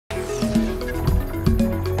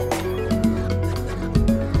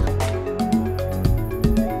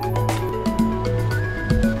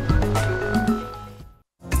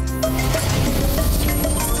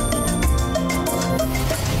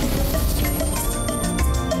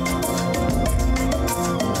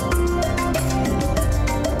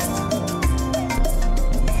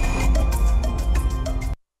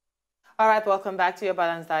right, welcome back to your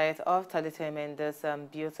balanced diet of Talitame this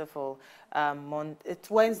beautiful it's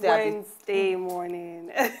Wednesday. Wednesday morning.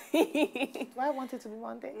 Do I want it to be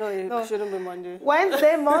Monday? No, it shouldn't be Monday.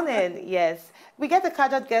 Wednesday morning, yes. We get the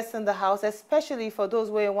cadred guests in the house, especially for those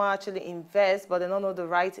who want to actually invest, but they don't know the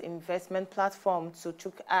right investment platform to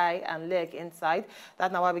chook eye and leg inside.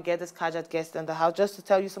 That's now why we get this cadred guest in the house, just to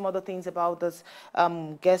tell you some other things about this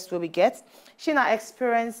guest where we get. She's an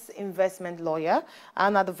experienced investment lawyer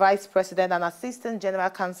and the vice president and assistant general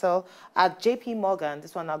counsel at JP Morgan,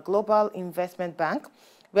 this one a global investment bank,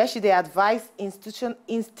 where they advise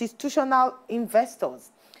institutional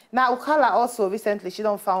investors. Now, Ukala also recently, she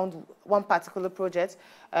found one particular project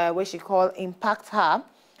where she called Impact Her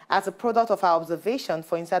as a product of her observation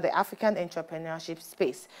for inside the African entrepreneurship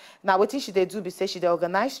space. Now, what she do, she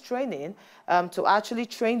organize training to actually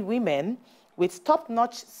train women with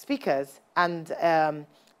top-notch speakers and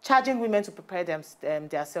charging women to prepare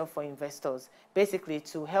themselves for investors, basically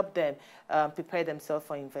to help them prepare themselves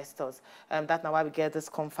for investors. That's now why we get this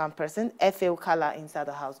confirmed person, Efe Kalu, inside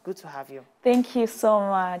the house. Good to have you. Thank you so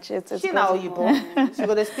much. It's she now Oyibo. She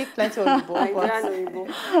going to speak plenty of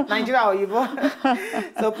Oyibo. Nigeria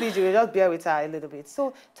Oyibo. So please, you will just bear with her a little bit.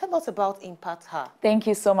 So tell us about Impact Her. Thank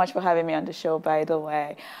you so much for having me on the show, by the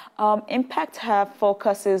way. Impact Her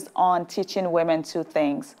focuses on teaching women two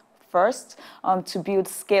things. First, to build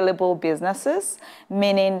scalable businesses,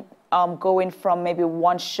 meaning going from maybe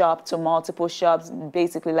one shop to multiple shops,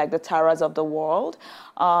 basically like the Taras of the world.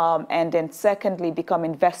 And then secondly, become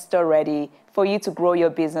investor ready for you to grow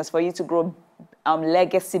your business, for you to grow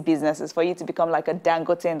legacy businesses. For you to become like a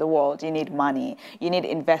Dangote in the world, you need money. You need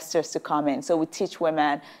investors to come in. So we teach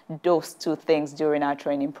women those two things during our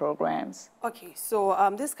training programs. Okay, so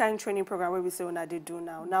this kind of training program where we say when they do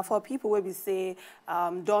now. Now for people where we say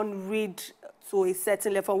don't read to a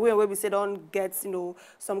certain level, where we say don't get,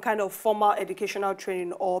 some kind of formal educational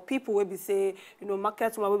training, or people where we say,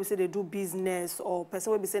 market where we say they do business, or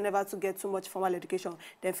person where we say never to get too much formal education,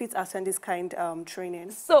 then fit attend this kind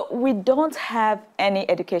training. So we don't have any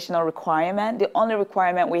educational requirement. The only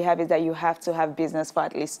requirement we have is that you have to have business for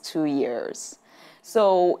at least 2 years.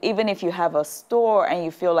 So even if you have a store and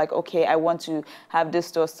you feel like, okay, I want to have this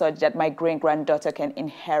store such that my great-granddaughter can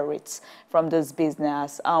inherit from this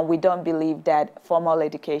business, we don't believe that formal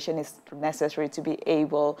education is necessary to be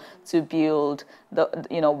able to build the,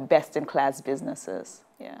 best-in-class businesses.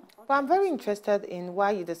 Yeah. But I'm very interested in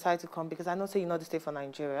why you decided to come, because I know you know the state for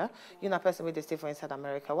Nigeria. You're not a person with the state for inside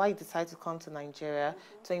America. Why you decided to come to Nigeria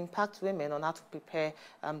to impact women on how to prepare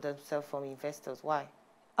themselves for investors? Why?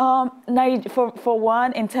 For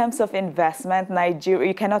one, in terms of investment, Nigeria,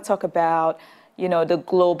 you cannot talk about, the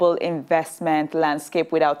global investment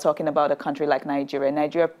landscape without talking about a country like Nigeria.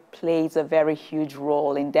 Nigeria plays a very huge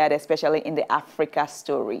role in that, especially in the Africa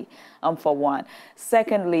story, for one.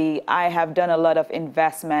 Secondly, I have done a lot of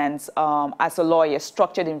investments as a lawyer,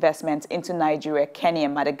 structured investments into Nigeria, Kenya,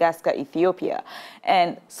 Madagascar, Ethiopia.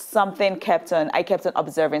 And I kept on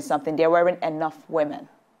observing something. There weren't enough women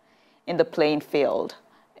in the playing field.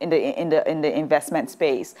 In the investment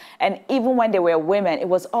space. And even when they were women, it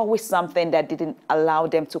was always something that didn't allow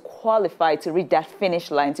them to qualify to reach that finish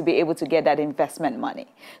line to be able to get that investment money.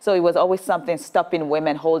 So it was always something stopping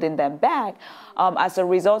women, holding them back. As a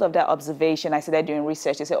result of that observation, I started doing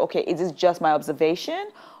research to say, okay, is this just my observation,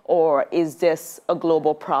 or is this a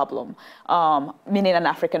global problem? Meaning an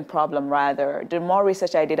African problem, rather. The more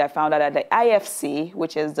research I did, I found out that the IFC,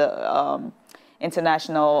 which is the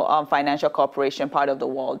International Financial Corporation, part of the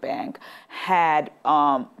World Bank, had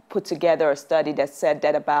put together a study that said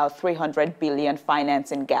that about 300 billion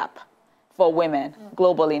financing gap for women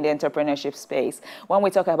globally in the entrepreneurship space. When we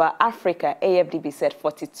talk about Africa, AFDB said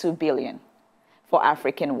 42 billion for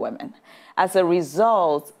African women. As a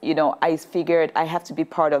result, I figured I have to be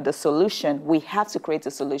part of the solution. We have to create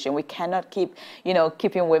a solution. We cannot keep,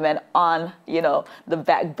 keeping women on, the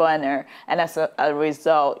back burner. And as a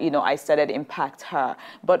result, I started Impact Her.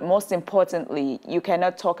 But most importantly, you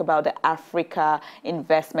cannot talk about the Africa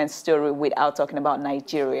investment story without talking about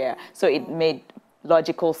Nigeria. So it made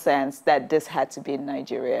logical sense that this had to be in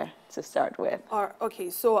Nigeria to start with. Okay,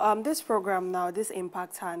 so this program now, this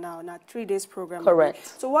Impact Her now 3 days program.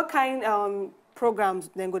 Correct. So what kind programs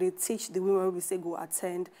then going to teach the women we say go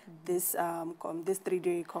attend this this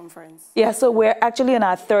 3-day conference? Yeah, so we're actually on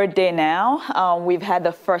our 3rd day now. We've had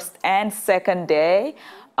the 1st and 2nd day.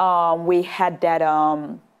 We had that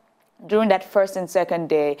During that first and second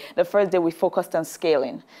day, the first day we focused on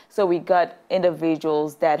scaling. So we got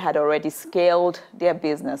individuals that had already scaled their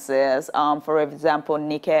businesses. For example,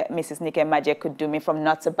 Mrs. Nike Majekudumi from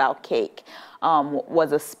Nuts About Cake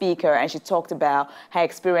was a speaker, and she talked about her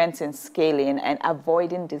experience in scaling and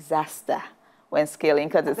avoiding disaster when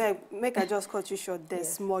scaling. Make I just cut you short there.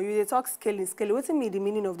 Small. You talk scaling. What's the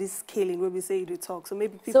meaning of this scaling when we say you talk? So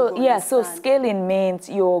maybe people understand. So scaling means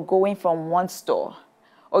you're going from one store,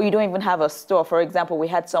 or you don't even have a store. For example, we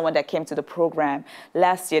had someone that came to the program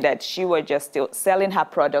last year that she was just still selling her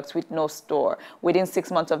products with no store. Within 6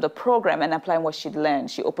 months of the program and applying what she'd learned,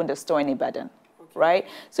 she opened a store in Ibadan. Right?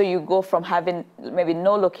 So you go from having maybe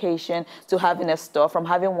no location to having a store, from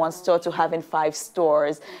having one store to having 5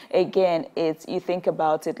 stores. Again, you think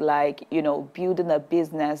about it like, building a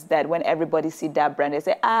business that when everybody see that brand, they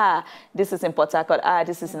say, this is in Port Harcourt,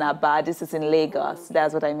 this is in Aba, this is in Lagos.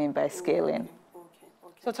 That's what I mean by scaling.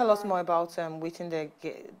 So tell us more about what they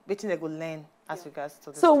could learn as regards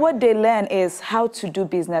to this. So what they learn is how to do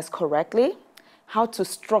business correctly, how to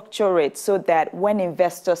structure it so that when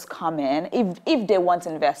investors come in, if they want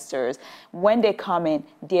investors, when they come in,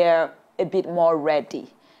 they're a bit more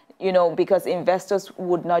ready. Because investors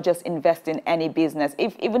would not just invest in any business.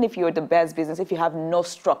 Even if you're the best business, if you have no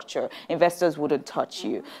structure, investors wouldn't touch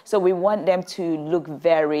you. So we want them to look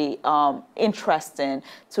very interesting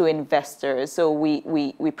to investors. So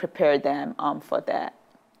we prepare them for that.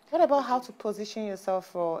 What about how to position yourself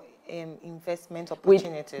for investment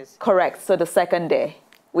opportunities? Correct. So the second day,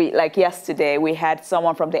 like yesterday, we had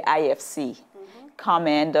someone from the IFC come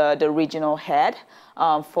in, the regional head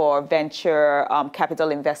for venture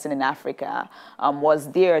capital investing in Africa,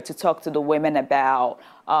 was there to talk to the women about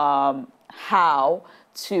how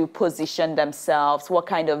to position themselves, what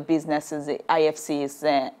kind of businesses the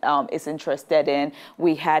IFC is interested in.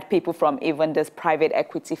 We had people from even this private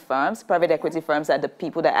equity firms. Private equity firms are the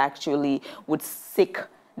people that actually would seek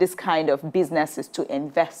this kind of businesses to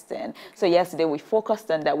invest in. So yesterday we focused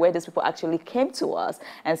on that, where these people actually came to us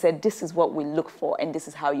and said, this is what we look for and this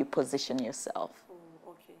is how you position yourself.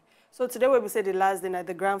 Okay. So today when we say the last day night,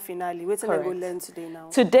 the grand finale, what are we going to learn today now?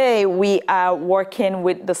 Today we are working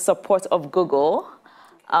with the support of Google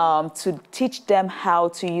to teach them how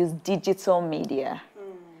to use digital media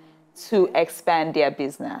to expand their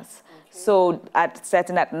business. So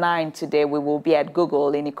starting at 9 today, we will be at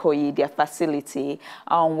Google in Ikoyi, their facility,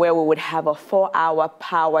 where we would have a 4-hour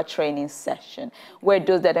power training session, where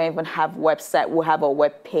those that don't even have website will have a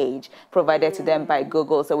web page provided to them by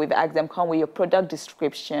Google. So we've asked them, come with your product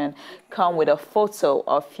description, come with a photo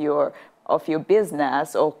of your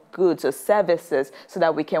business or goods or services so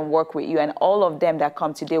that we can work with you. And all of them that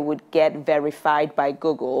come today would get verified by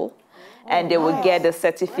Google. And they will get the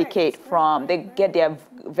certificate they get their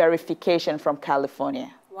verification from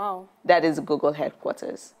California. Wow. That is Google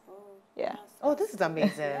headquarters. Yeah. Oh, this is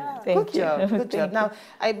amazing. Thank you. Good job. Now,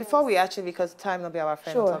 before we actually, because time will be our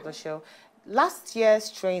friend of the show, last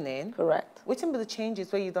year's training. Correct. Which are the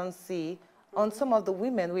changes where you don't see on some of the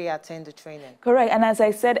women we attend the training? Correct. And as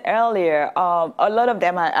I said earlier, a lot of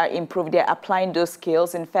them are improved. They're applying those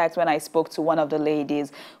skills. In fact, when I spoke to one of the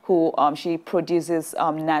ladies who she produces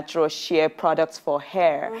natural shear products for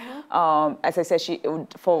hair, as I said, she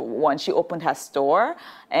opened her store.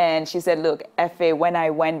 And she said, look, Efe, when I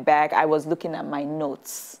went back, I was looking at my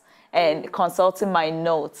notes and consulting my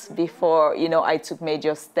notes before, I took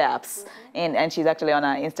major steps. And she's actually on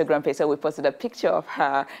our Instagram page, so we posted a picture of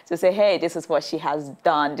her to say, hey, this is what she has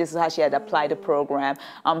done. This is how she had applied the program.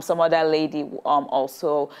 Some other lady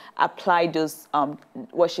also applied those,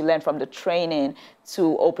 what she learned from the training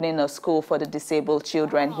to opening a school for the disabled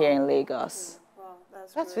children here in Lagos. Wow,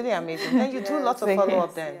 that's really amazing. Then you do lots of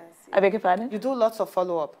follow-up then? I beg your pardon? You do lots of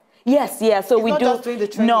follow-up? Yes. So it's we not do. Just doing the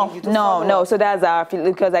training, No. So that's our,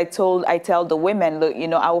 because I tell the women, look,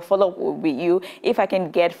 I will follow up with you. If I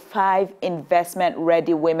can get 5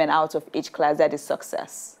 investment-ready women out of each class, that is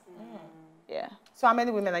success. Yeah. So how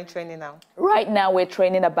many women are you training now? Right now, we're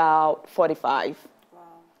training about 45. Wow.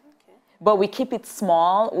 Okay. But we keep it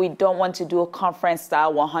small. We don't want to do a conference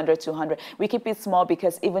style, 100, 200. We keep it small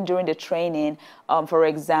because even during the training, for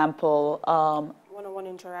example, one-on-one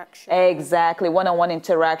interaction. Exactly, one-on-one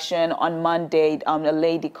interaction. On Monday, a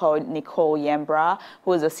lady called Nicole Yembra,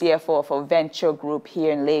 who is the CFO of a venture group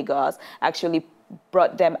here in Lagos, actually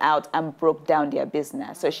brought them out and broke down their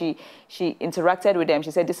business. So she interacted with them.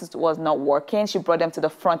 She said this was not working. She brought them to the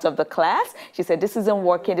front of the class. She said this isn't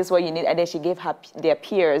working. This is what you need. And then she gave their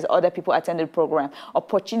peers, other people attended the program,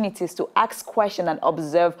 opportunities to ask questions and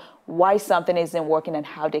observe why something isn't working and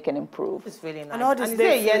how they can improve. It's really nice. And is it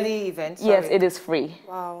a yearly event? Sorry. Yes, it is free.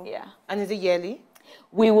 Wow. Yeah. And is it yearly?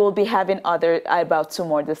 We will be having about 2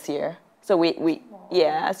 more this year. So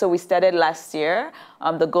so we started last year.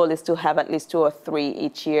 The goal is to have at least 2 or 3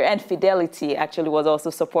 each year. And Fidelity actually was also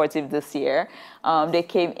supportive this year. They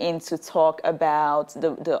came in to talk about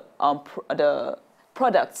the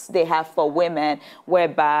products they have for women,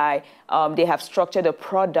 whereby they have structured a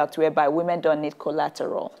product whereby women don't need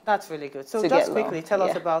collateral. That's really good. So just quickly, tell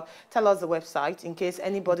us the website in case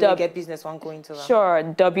anybody will get business one going to. Sure,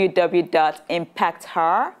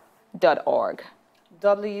 www.impacther.org.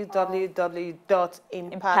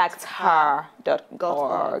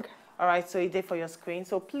 www.impacther.org. All right, so it's there for your screen.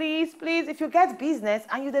 So please, if you get business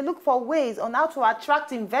and you they look for ways on how to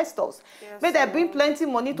attract investors, may they bring plenty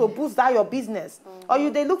money to boost that your business, or you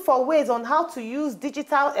they look for ways on how to use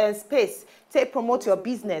digital space to promote your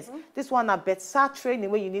business. This one a better training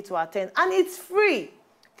where you need to attend, and it's free.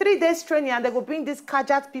 3 days training, and they will bring these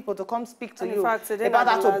Kajat people to come speak to you about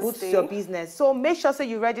how to boost your business. So make sure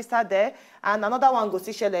you register there, and another one goes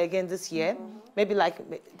to Shell again this year, maybe like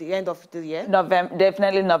the end of the year.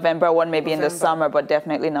 Definitely November one, maybe in the summer, but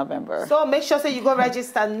definitely November. So make sure you go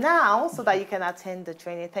register now so that you can attend the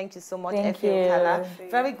training. Thank you so much, Efe Kalu.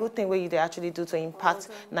 Very good thing what you actually do to impact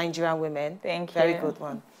Nigerian women. Thank you. Very good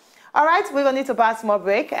one. All right, we're going to need to pass more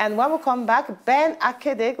break. And when we come back, Ben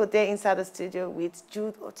Akede go there inside the studio with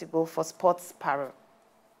Jude Otibo for Sports Paro.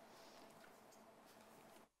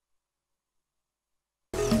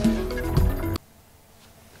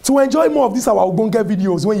 To enjoy more of these our Ogbonge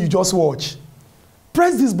videos when you just watch,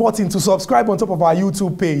 press this button to subscribe on top of our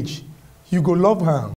YouTube page. You go love her.